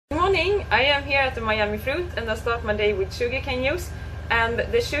morning! I am here at the Miami Fruit and I start my day with sugarcane juice. And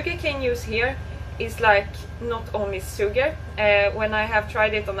the sugarcane juice here is like not only sugar. When I have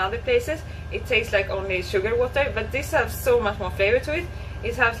tried it on other places, it tastes like only sugar water, but this has so much more flavor to it.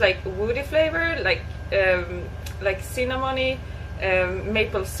 It has like woody flavor, like cinnamony,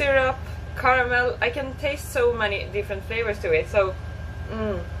 maple syrup, caramel. I can taste so many different flavors to it. So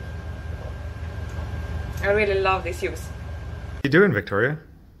I really love this juice. What are you doing, Victoria?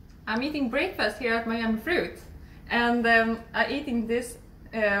 I'm eating breakfast here at Miami Fruit, and I'm eating this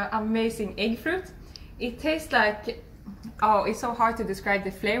amazing egg fruit. It tastes like, oh, it's so hard to describe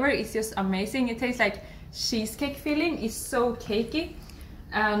the flavor. It's just amazing. It tastes like cheesecake filling. It's so cakey,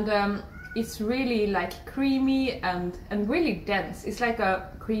 and it's really like creamy and really dense. It's like a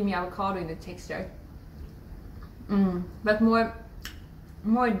creamy avocado in the texture, but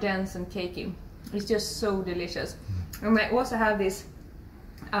more dense and cakey. It's just so delicious. And I also have this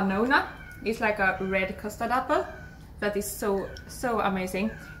Anona. It's like a red custard apple that is so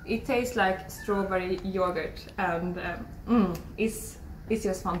amazing. It tastes like strawberry yogurt, and it's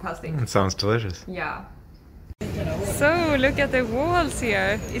just fantastic. It sounds delicious. Yeah. So look at the walls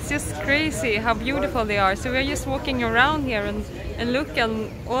here. It's just crazy how beautiful they are. So we're just walking around here and look at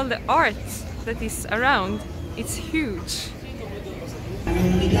all the art that is around. It's huge.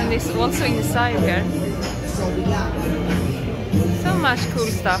 And it's also inside here. So much cool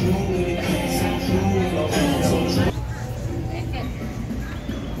stuff.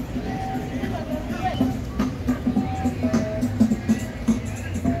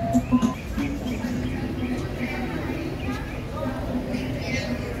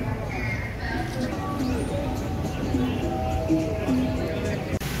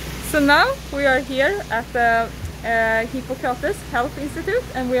 So now we are here at the Hippocrates Health Institute,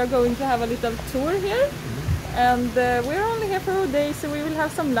 and we are going to have a little tour here. And we're only here for a day, so we will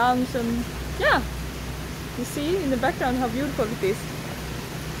have some lunch, and yeah, you see in the background how beautiful it is,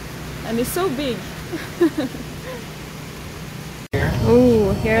 and it's so big.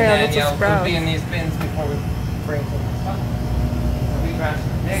 Oh, here are lots of sprouts. In these bins before we bring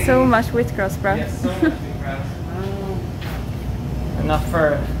them. So much wheatgrass sprouts. Yes, so much wheatgrass. Enough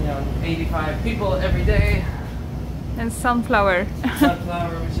for 85 people every day. And sunflower.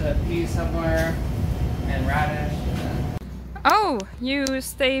 Sunflower, we should have peas somewhere, and radish. Oh, you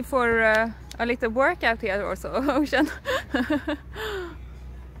stay for a little workout here also, Ocean.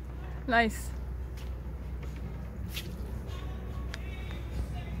 Nice.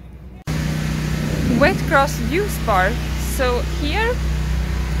 Wheatgrass juice bar. So here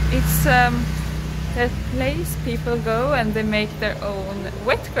it's the place people go and they make their own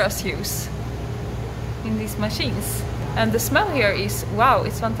wheatgrass juice in these machines. And the smell here is, wow,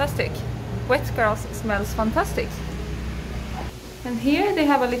 it's fantastic. Wheatgrass smells fantastic. And here they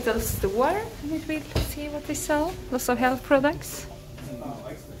have a little store. Let me see what they sell. Lots of health products.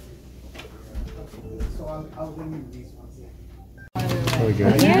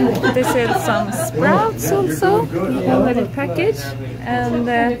 Here they sell some sprouts also, already packaged, and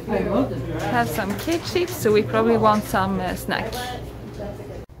have some cake chips, so we probably want some snack.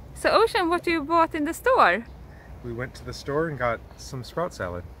 So Ocean, what you bought in the store? We went to the store and got some sprout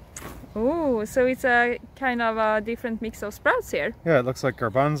salad. Oh, so it's a kind of a different mix of sprouts here. Yeah, it looks like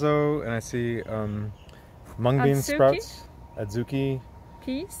garbanzo, and I see mung bean sprouts, adzuki,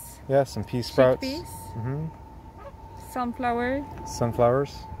 peas, yeah, some pea sprouts, chickpeas,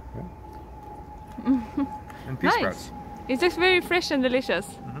 sunflowers, yeah. And pea nice. sprouts. It looks very fresh and delicious.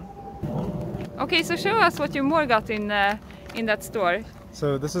 Okay, so show us what you more got in that store.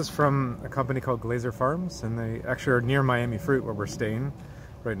 So this is from a company called Glazer Farms, and they actually are near Miami Fruit where we're staying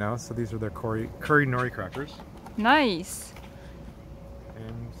right now. So these are their curry nori crackers. Nice.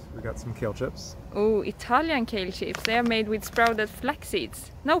 And we got some kale chips. Oh, Italian kale chips. They are made with sprouted flax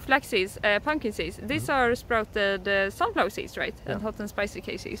seeds. No, flax seeds, pumpkin seeds. These are sprouted sunflower seeds, right? Yeah. And hot and spicy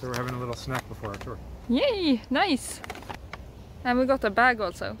kale seeds. So we're having a little snack before our tour. Yay, nice. And we got a bag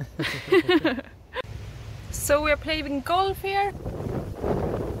also. So we're playing golf here.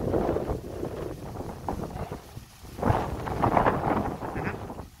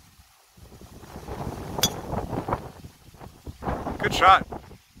 Good shot.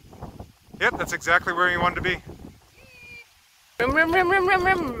 Yep, that's exactly where you wanted to be. Rim, rim, rim, rim, rim,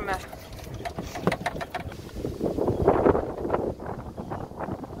 rim.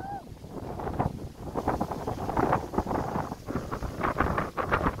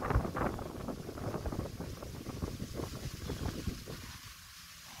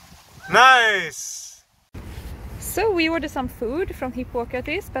 Nice! So we ordered some food from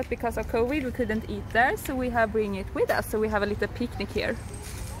Hippocrates, but because of COVID we couldn't eat there, so we have bring it with us, so we have a little picnic here.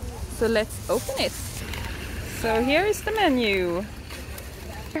 So let's open it. So here is the menu.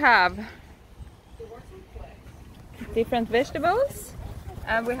 We have different vegetables.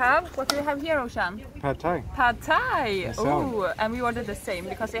 And we have, what do we have here, Ocean? Pad Thai. Pad Thai! Yes, Oh, and we ordered the same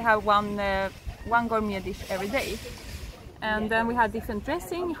because they have one gourmet dish every day. And then we had different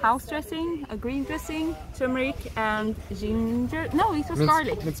dressing, house dressing, a green dressing, turmeric and ginger. No, it was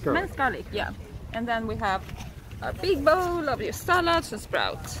garlic. Minced garlic, yeah. And then we have a big bowl of your salads and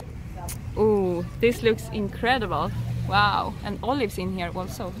sprouts. Oh, this looks incredible. Wow, and olives in here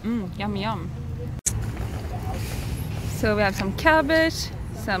also. Yum yum. So we have some cabbage,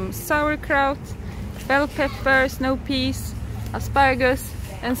 some sauerkraut, bell pepper, snow peas, asparagus,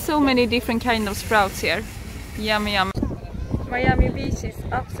 and so many different kinds of sprouts here. Yum yum. Miami Beach is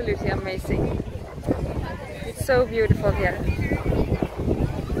absolutely amazing. It's so beautiful here.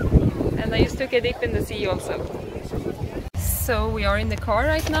 And I just took a dip in the sea also. So we are in the car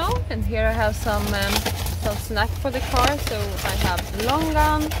right now, and here I have some snack for the car. So I have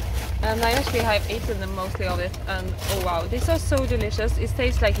longan, and I actually have eaten them mostly of it, and oh wow, these are so delicious. It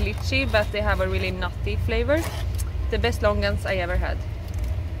tastes like lychee, but they have a really nutty flavor. The best longans I ever had.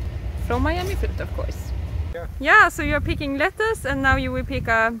 From Miami fruit, of course. Yeah, so you're picking lettuce, and now you will pick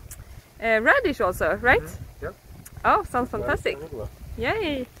a radish also, right? Yep. Oh, sounds fantastic.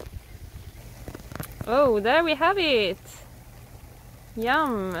 Yay! Oh, there we have it.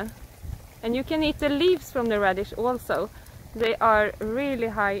 Yum! And you can eat the leaves from the radish also. They are really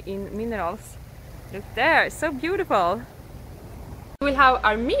high in minerals. Look there, so beautiful. We'll have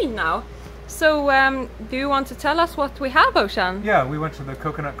our meal now. So, do you want to tell us what we have, Ocean? Yeah, we went to the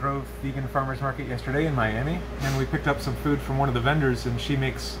Coconut Grove Vegan Farmers Market yesterday in Miami, and we picked up some food from one of the vendors, and she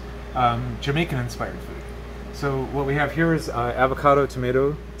makes Jamaican-inspired food. So what we have here is avocado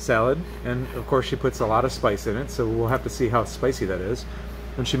tomato salad, and of course she puts a lot of spice in it, so we'll have to see how spicy that is.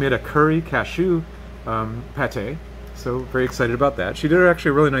 And she made a curry cashew pate, so very excited about that. She did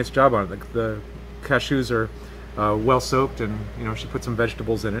actually a really nice job on it. The cashews are well soaked, and you know, she put some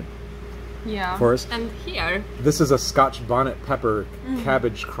vegetables in it. Yeah. For us. And here, this is a Scotch bonnet pepper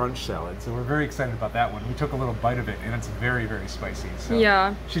cabbage crunch salad, so we're very excited about that one. We took a little bite of it, and it's very, very spicy. So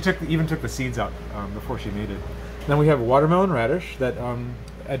yeah. She even took the seeds out before she made it. Then we have watermelon radish that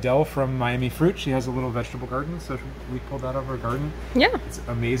Adele from Miami Fruit. She has a little vegetable garden, so we pulled that out of her garden. Yeah. It's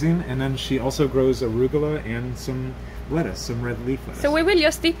amazing. And then she also grows arugula and some lettuce, some red leaf lettuce. So we will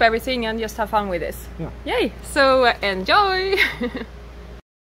just dip everything and just have fun with this. Yeah. Yay! So enjoy!